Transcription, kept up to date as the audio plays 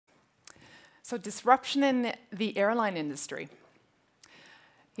So disruption in the airline industry.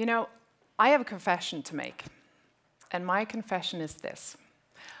 You know, I have a confession to make, and my confession is this.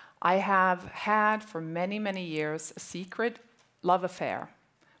 I have had for many, many years a secret love affair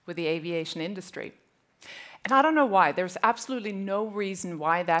with the aviation industry. And I don't know why. There's absolutely no reason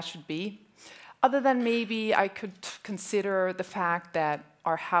why that should be, other than maybe I could consider the fact that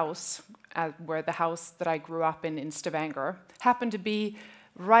our house, where the house that I grew up in Stavanger, happened to be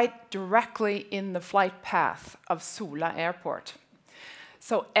right directly in the flight path of Sola Airport.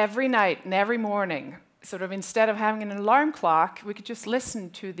 So every night and every morning, sort of instead of having an alarm clock, we could just listen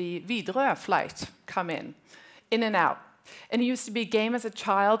to the Widerøe flight come in and out. And it used to be a game as a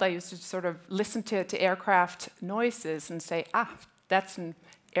child. I used to sort of listen to aircraft noises and say, ah, that's an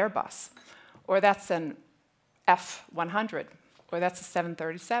Airbus, or that's an F-100, or that's a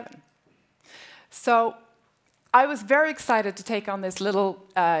 737. So I was very excited to take on this little,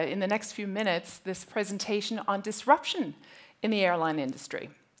 in the next few minutes, this presentation on disruption in the airline industry.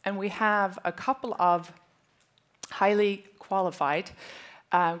 And we have a couple of highly qualified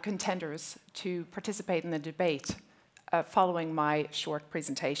contenders to participate in the debate following my short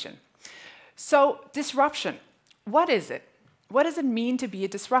presentation. So, disruption, what is it? What does it mean to be a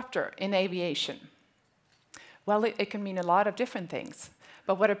disruptor in aviation? Well, it can mean a lot of different things.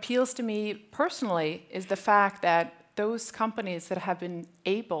 But what appeals to me personally is the fact that those companies that have been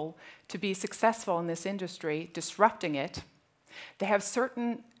able to be successful in this industry, disrupting it, they have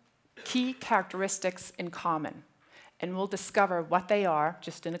certain key characteristics in common. And we'll discover what they are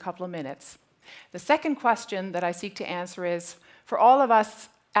just in a couple of minutes. The second question that I seek to answer is, for all of us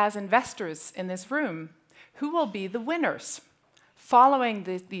as investors in this room, who will be the winners following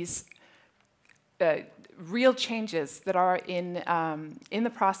these real changes that are in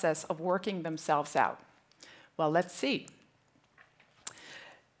the process of working themselves out? Well, let's see.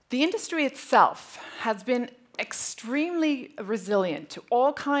 The industry itself has been extremely resilient to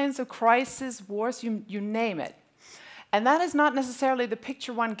all kinds of crises, wars, you name it. And that is not necessarily the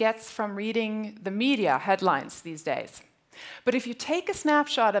picture one gets from reading the media headlines these days. But if you take a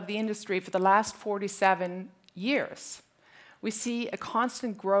snapshot of the industry for the last 47 years, we see a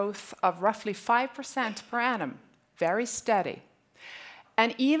constant growth of roughly 5% per annum, very steady.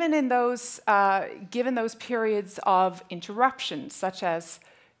 And even in those, given those periods of interruption, such as,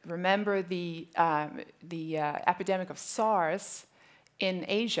 remember the epidemic of SARS in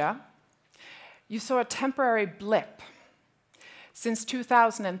Asia, you saw a temporary blip. Since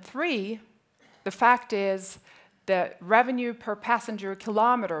 2003, the fact is the revenue per passenger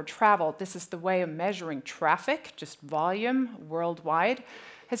kilometer traveled, this is the way of measuring traffic, just volume worldwide,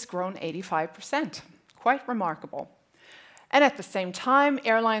 has grown 85%. Quite remarkable. And at the same time,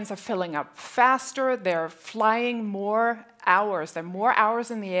 airlines are filling up faster, they're flying more hours, there are more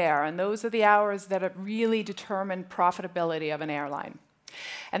hours in the air, and those are the hours that really determine profitability of an airline.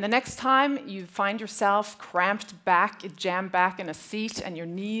 And the next time you find yourself cramped back, jammed back in a seat, and your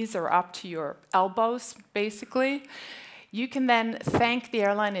knees are up to your elbows, basically, you can then thank the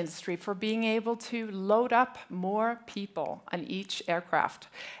airline industry for being able to load up more people on each aircraft.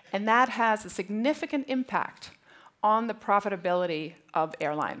 And that has a significant impact on the profitability of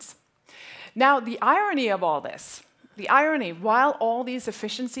airlines. Now, the irony of all this, the irony, while all these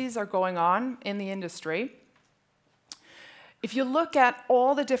efficiencies are going on in the industry, if you look at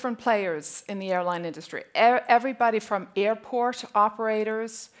all the different players in the airline industry, everybody from airport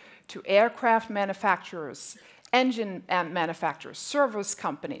operators to aircraft manufacturers, engine manufacturers, service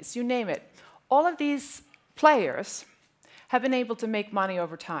companies, you name it, all of these players have been able to make money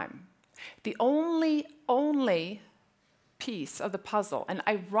over time. The only piece of the puzzle, and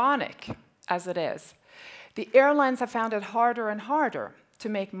ironic as it is, the airlines have found it harder and harder to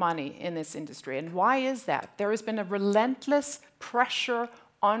make money in this industry. And why is that? There has been a relentless pressure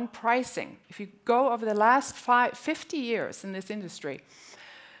on pricing. If you go over the last 50 years in this industry,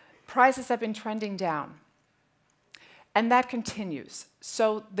 prices have been trending down. And that continues.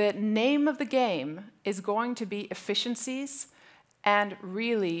 So the name of the game is going to be efficiencies and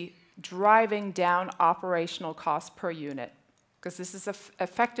really driving down operational cost per unit, because this is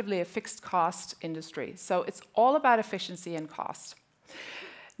effectively a fixed cost industry. So it's all about efficiency and cost.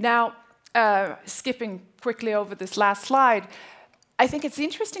 Now, skipping quickly over this last slide, I think it's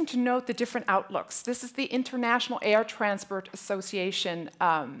interesting to note the different outlooks. This is the International Air Transport Association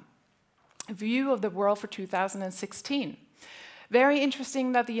view of the world for 2016. Very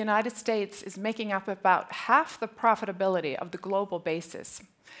interesting that the United States is making up about half the profitability of the global basis.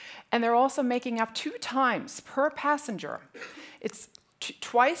 And they're also making up 2 times per passenger. It's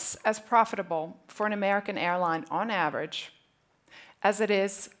twice as profitable for an American airline on average as it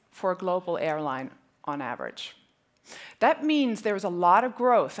is for a global airline on average. That means there's a lot of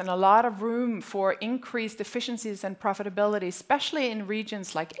growth and a lot of room for increased efficiencies and profitability, especially in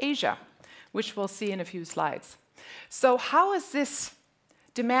regions like Asia, which we'll see in a few slides. So how is this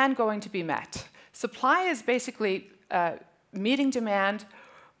demand going to be met? Supply is basically meeting demand,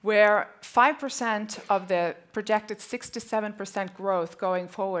 where 5% of the projected 6 to 7% growth going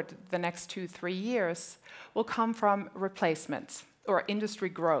forward the next 2-3 years will come from replacements, or industry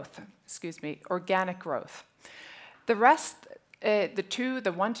growth, organic growth. The rest,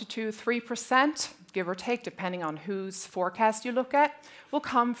 the 1 to 2, 3%, give or take, depending on whose forecast you look at, will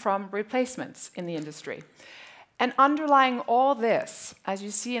come from replacements in the industry. And underlying all this, as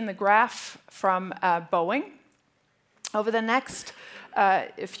you see in the graph from Boeing, over the next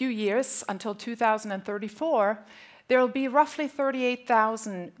few years, until 2034, there will be roughly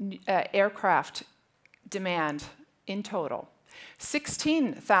 38,000 aircraft demand in total.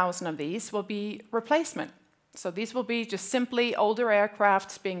 16,000 of these will be replacement. So these will be just simply older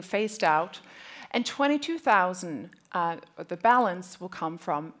aircrafts being phased out, and 22,000, the balance, will come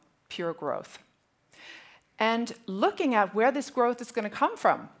from pure growth. And looking at where this growth is going to come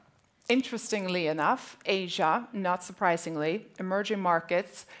from, interestingly enough, Asia, not surprisingly, emerging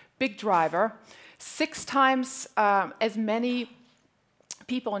markets, big driver. 6 times as many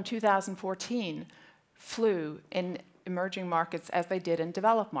people in 2014 flew in emerging markets as they did in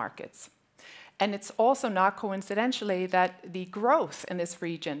developed markets. And it's also not coincidentally that the growth in this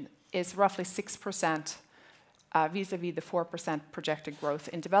region is roughly 6% vis-a-vis the 4% projected growth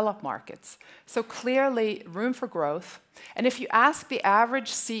in developed markets. So clearly room for growth. And if you ask the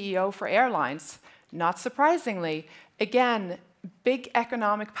average CEO for airlines, not surprisingly, again, big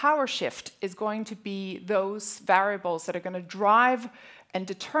economic power shift is going to be those variables that are going to drive and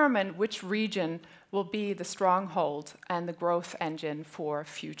determine which region will be the stronghold and the growth engine for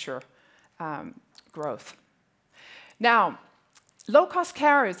future growth. Now, low-cost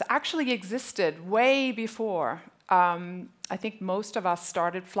carriers actually existed way before I think most of us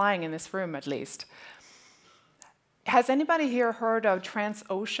started flying in this room, at least. Has anybody here heard of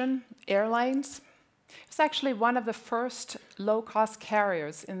Transocean Airlines? It's actually one of the first low-cost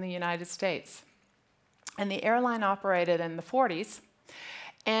carriers in the United States. And the airline operated in the 40s.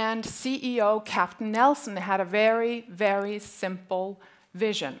 And CEO Captain Nelson had a very, very simple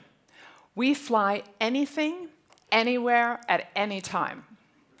vision. We fly anything, anywhere, at any time.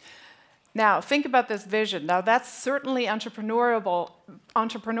 Now, think about this vision. Now, that's certainly entrepreneurial,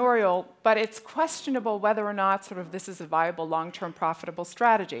 but it's questionable whether or not this is a viable, long-term, profitable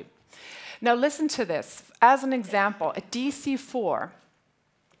strategy. Now, listen to this. As an example, a DC-4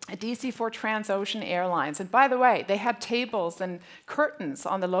 Transocean Airlines, and by the way, they had tables and curtains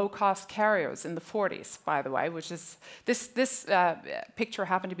on the low-cost carriers in the 40s, by the way, which is, this picture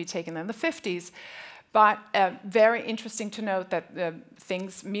happened to be taken in the 50s, but very interesting to note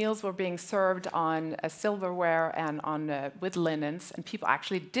that meals were being served on silverware and with linens, and people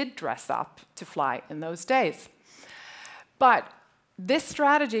actually did dress up to fly in those days. But this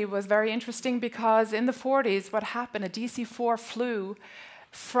strategy was very interesting because in the 40s, what happened, a DC-4 flew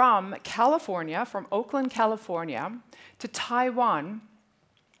from California, from Oakland, California, to Taiwan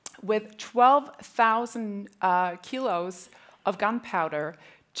with 12,000 kilos of gunpowder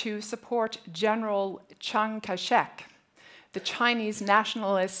to support General Chiang Kai-shek, the Chinese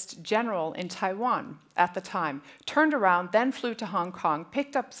nationalist general in Taiwan at the time. Turned around, then flew to Hong Kong,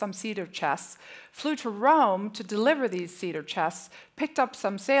 picked up some cedar chests, flew to Rome to deliver these cedar chests, picked up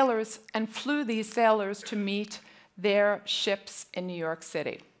some sailors, and flew these sailors to meet their ships in New York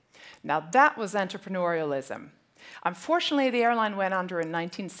City. Now that was entrepreneurialism. Unfortunately, the airline went under in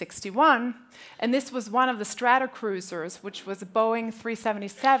 1961, and this was one of the Stratocruisers, which was a Boeing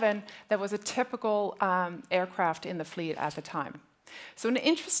 377 that was a typical aircraft in the fleet at the time. So an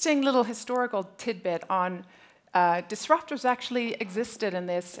interesting little historical tidbit on disruptors actually existed in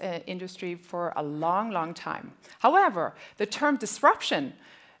this industry for a long, long time. However, the term disruption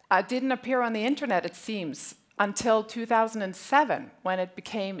didn't appear on the internet, it seems, until 2007, when it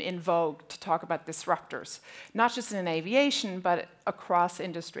became in vogue to talk about disruptors, not just in aviation, but across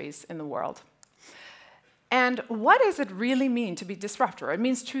industries in the world. And what does it really mean to be disruptor? It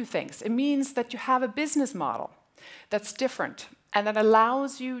means 2 things. It means that you have a business model that's different and that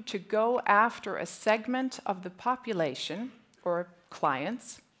allows you to go after a segment of the population or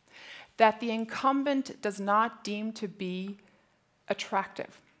clients that the incumbent does not deem to be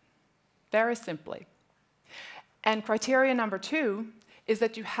attractive, very simply. And criteria number 2 is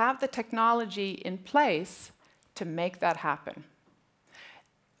that you have the technology in place to make that happen.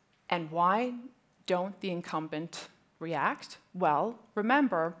 And why don't the incumbent react? Well,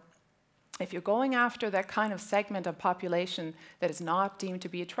 remember, if you're going after that kind of segment of population that is not deemed to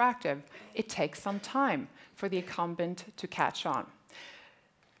be attractive, it takes some time for the incumbent to catch on.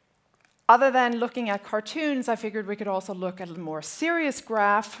 Other than looking at cartoons, I figured we could also look at a more serious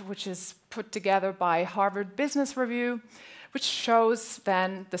graph, which is put together by Harvard Business Review, which shows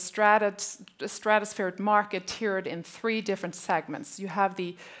then the stratospheric market tiered in 3 different segments. You have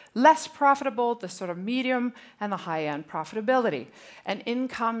the less profitable, the sort of medium, and the high-end profitability. And in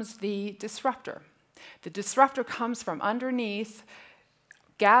comes the disruptor. The disruptor comes from underneath,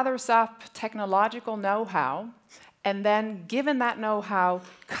 gathers up technological know-how, and then, given that know-how,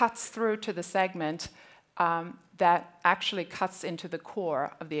 cuts through to the segment that actually cuts into the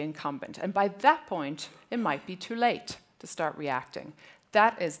core of the incumbent. And by that point, it might be too late to start reacting.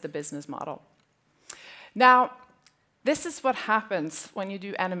 That is the business model. Now, this is what happens when you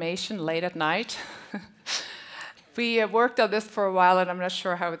do animation late at night. We worked on this for a while, and I'm not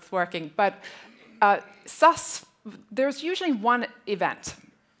sure how it's working. But there's usually one event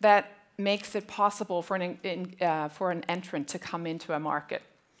that makes it possible for an entrant to come into a market.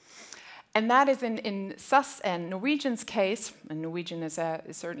 And that is in SAS and Norwegian's case, and Norwegian is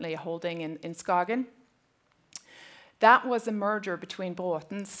certainly a holding in SKAGEN. That was a merger between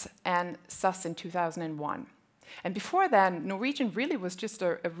Braathens and SAS in 2001. And before then, Norwegian really was just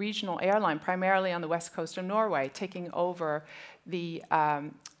a regional airline, primarily on the west coast of Norway, taking over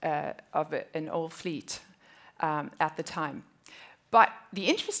an old fleet at the time. But the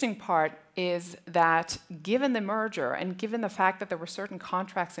interesting part is that given the merger and given the fact that there were certain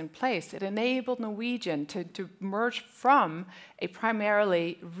contracts in place, it enabled Norwegian to merge from a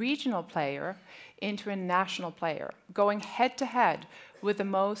primarily regional player into a national player, going head-to-head with the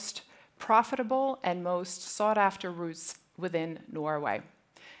most profitable and most sought-after routes within Norway.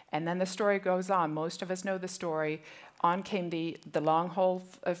 And then the story goes on. Most of us know the story. On came the long-haul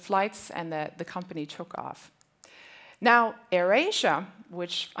flights, and the company took off. Now, AirAsia,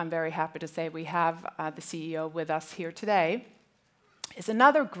 which I'm very happy to say we have the CEO with us here today, is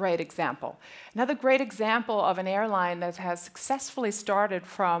another great example. Another great example of an airline that has successfully started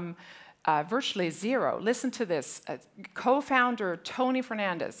from virtually zero. Listen to this. Co-founder Tony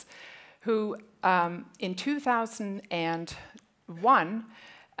Fernandez, who in 2001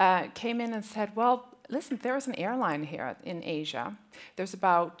 came in and said, well, listen, there's an airline here in Asia. There's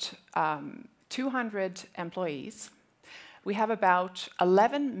about 200 employees. We have about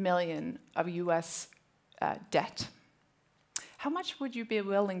 11 million of US debt. How much would you be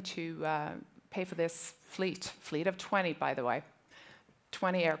willing to pay for this fleet? Fleet of 20, by the way,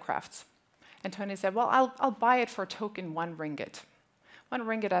 20 aircrafts. And Tony said, well, I'll buy it for a token 1 ringgit. 1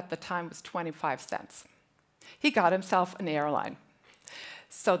 ringgit at the time was 25 cents. He got himself an airline.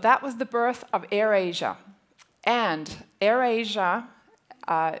 So that was the birth of AirAsia. And AirAsia,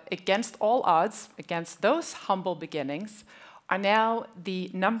 against all odds, against those humble beginnings, are now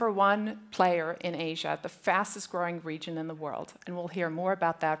the #1 player in Asia, the fastest growing region in the world. And we'll hear more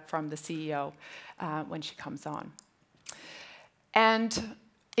about that from the CEO when she comes on. And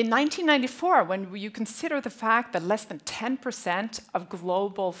in 1994, when you consider the fact that less than 10% of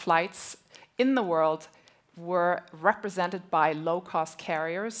global flights in the world were represented by low-cost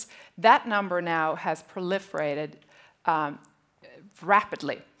carriers, that number now has proliferated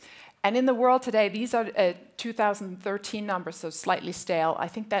rapidly. And in the world today, these are 2013 numbers, so slightly stale. I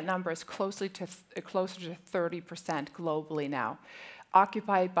think that number is closer to 30% globally now,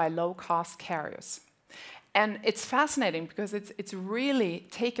 occupied by low-cost carriers. And it's fascinating because it's really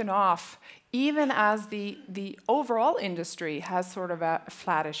taken off, even as the overall industry has sort of a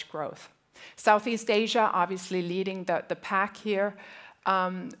flattish growth. Southeast Asia, obviously leading the pack here,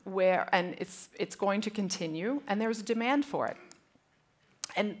 and it's going to continue, and there's a demand for it.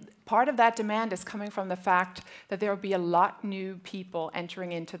 And part of that demand is coming from the fact that there will be a lot new people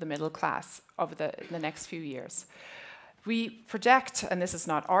entering into the middle class over the next few years. We project, and this is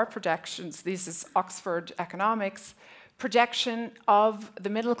not our projections, this is Oxford Economics, projection of the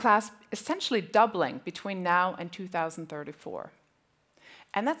middle class essentially doubling between now and 2034.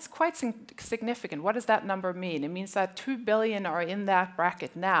 And that's quite significant. What does that number mean? It means that 2 billion are in that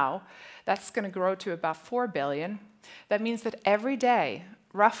bracket now. That's going to grow to about 4 billion. That means that every day,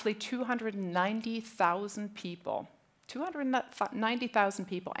 roughly 290,000 people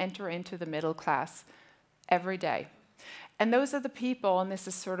enter into the middle class every day. And those are the people, and this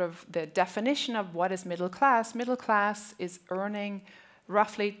is sort of the definition of what is middle class. Middle class is earning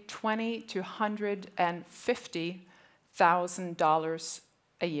roughly $20,000 to $150,000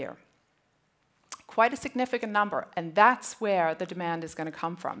 a year. Quite a significant number, and that's where the demand is going to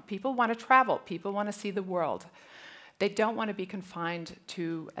come from. People want to travel. People want to see the world. They don't want to be confined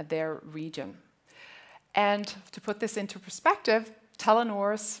to their region. And to put this into perspective,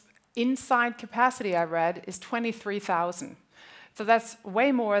 Telenor's inside capacity, I read, is 23,000. So that's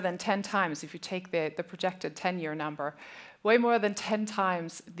way more than 10 times, if you take the projected 10-year number, way more than 10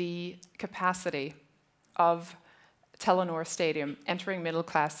 times the capacity of Telenor Stadium, entering middle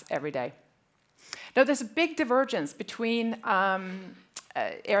class every day. Now, there's a big divergence between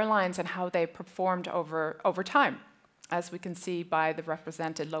airlines and how they performed over time, as we can see by the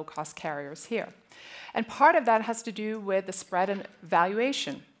represented low-cost carriers here. And part of that has to do with the spread in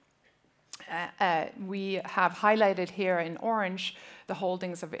valuation. We have highlighted here in orange the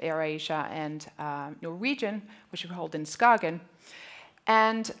holdings of AirAsia and Norwegian, which we hold in SKAGEN.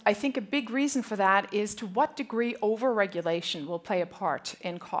 And I think a big reason for that is to what degree over-regulation will play a part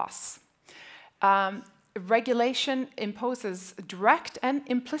in costs. Regulation imposes direct and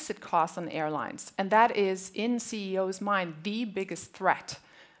implicit costs on airlines, and that is, in CEO's mind, the biggest threat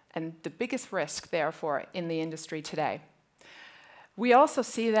and the biggest risk, therefore, in the industry today. We also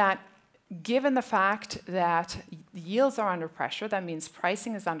see that given the fact that yields are under pressure, that means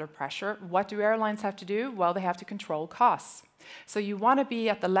pricing is under pressure, what do airlines have to do? Well, they have to control costs. So you want to be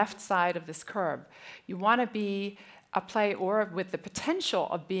at the left side of this curve. You want to be a play or with the potential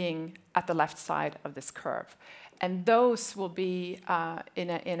of being at the left side of this curve. And those will be in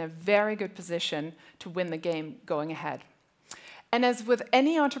a very good position to win the game going ahead. And as with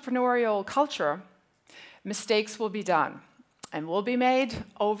any entrepreneurial culture, mistakes will be done and will be made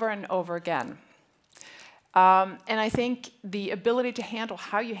over and over again. And I think the ability to handle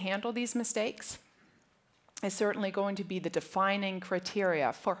how you handle these mistakes is certainly going to be the defining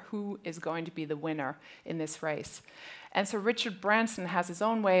criteria for who is going to be the winner in this race. And so Richard Branson has his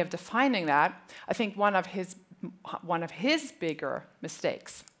own way of defining that. I think one of his bigger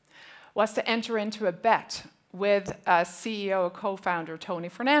mistakes was to enter into a bet with CEO and co-founder Tony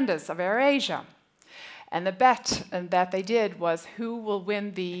Fernandez of AirAsia. And the bet that they did was who will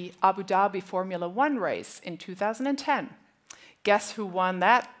win the Abu Dhabi Formula One race in 2010. Guess who won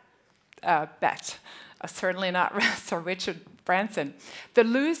that bet? Certainly not Sir Richard Branson. The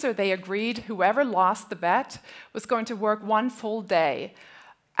loser, they agreed, whoever lost the bet was going to work one full day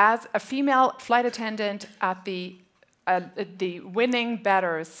as a female flight attendant at the winning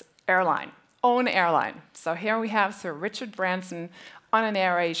bettor's airline, own airline. So here we have Sir Richard Branson on an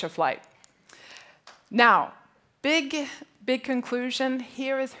AirAsia flight. Now, big conclusion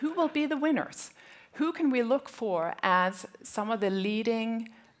here is who will be the winners? Who can we look for as some of the leading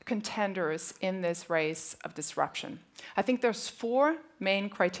contenders in this race of disruption? I think there's 4 main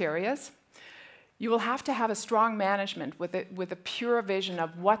criteria. You will have to have a strong management with a pure vision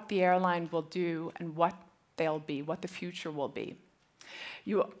of what the airline will do and what they'll be, what the future will be.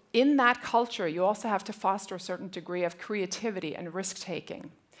 In that culture, you also have to foster a certain degree of creativity and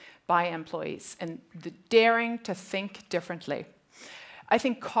risk-taking by employees and the daring to think differently. I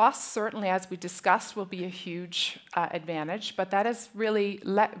think costs, certainly, as we discussed, will be a huge advantage, but that is really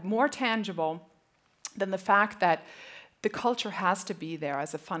more tangible than the fact that the culture has to be there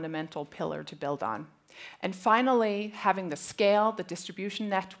as a fundamental pillar to build on. And finally, having the scale, the distribution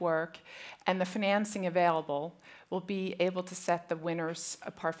network, and the financing available will be able to set the winners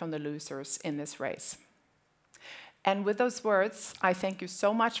apart from the losers in this race. And with those words, I thank you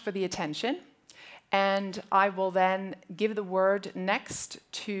so much for the attention. And I will then give the word next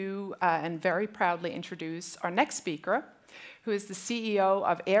to, and very proudly introduce our next speaker, who is the CEO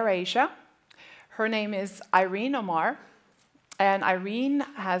of AirAsia. Her name is Irene Omar. And Irene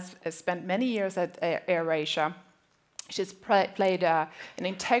has spent many years at AirAsia. She's played an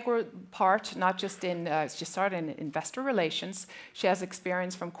integral part, not just in, she started in investor relations. She has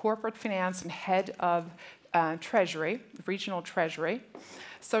experience from corporate finance and head of treasury, regional treasury.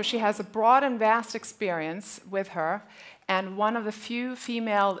 So she has a broad and vast experience with her, and one of the few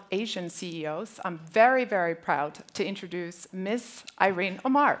female Asian CEOs. I'm very, very proud to introduce Ms. Irene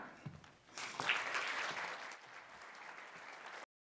Omar.